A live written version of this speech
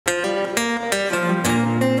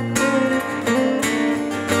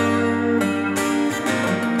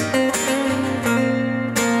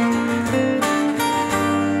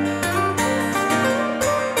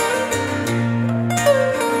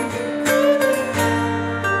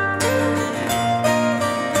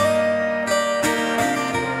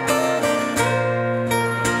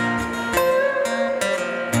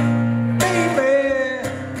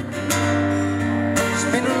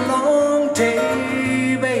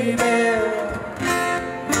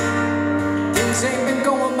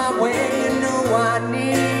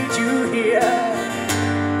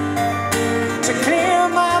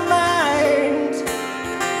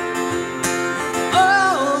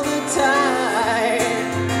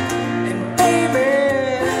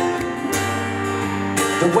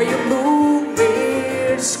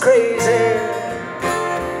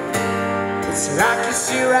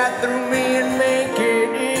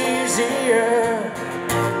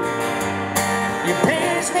You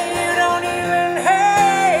please me, you don't even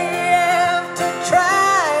have to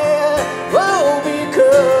try. Oh,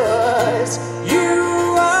 because you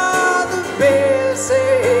are the best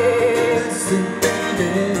thing,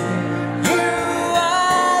 baby. You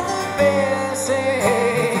are the best thing.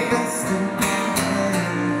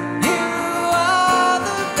 You are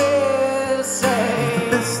the best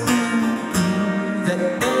thing that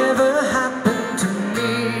ever happened to me.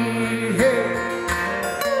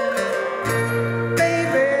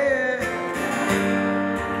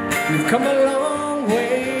 We've come a long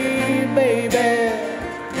way, baby.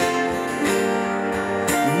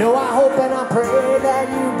 You know I hope and I pray that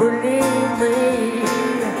you believe me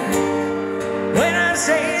when I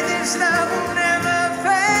say this love will never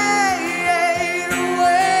fade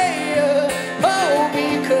away. Oh,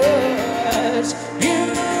 because you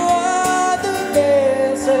are the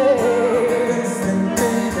best thing,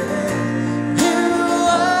 baby. You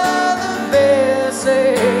are the best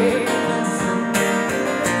thing.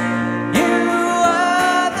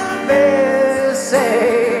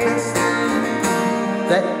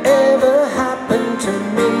 That ever happened to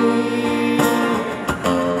me.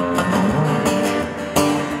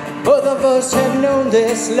 Both of us have known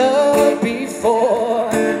this love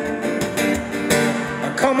before.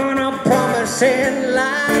 Come on up promising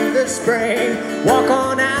like the spring. Walk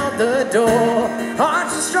on out the door.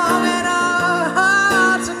 Hearts are strong and our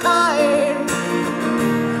hearts are kind.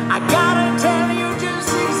 I gotta tell you just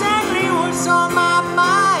exactly what's on my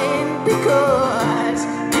mind, because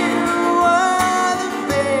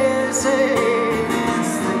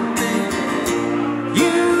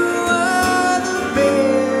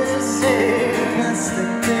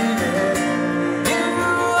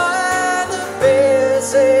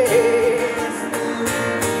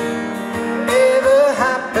ever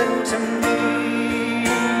happened to me.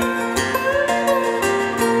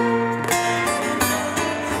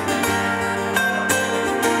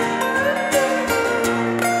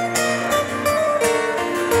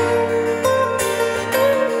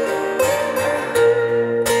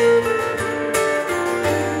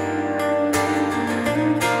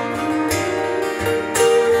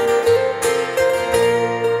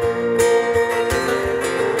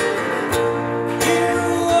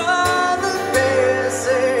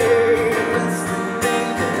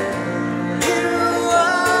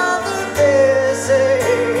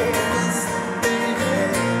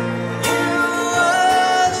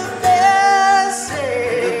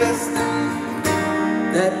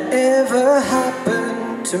 That ever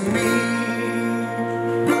happened to me.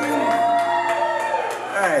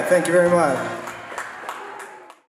 All right, thank you very much.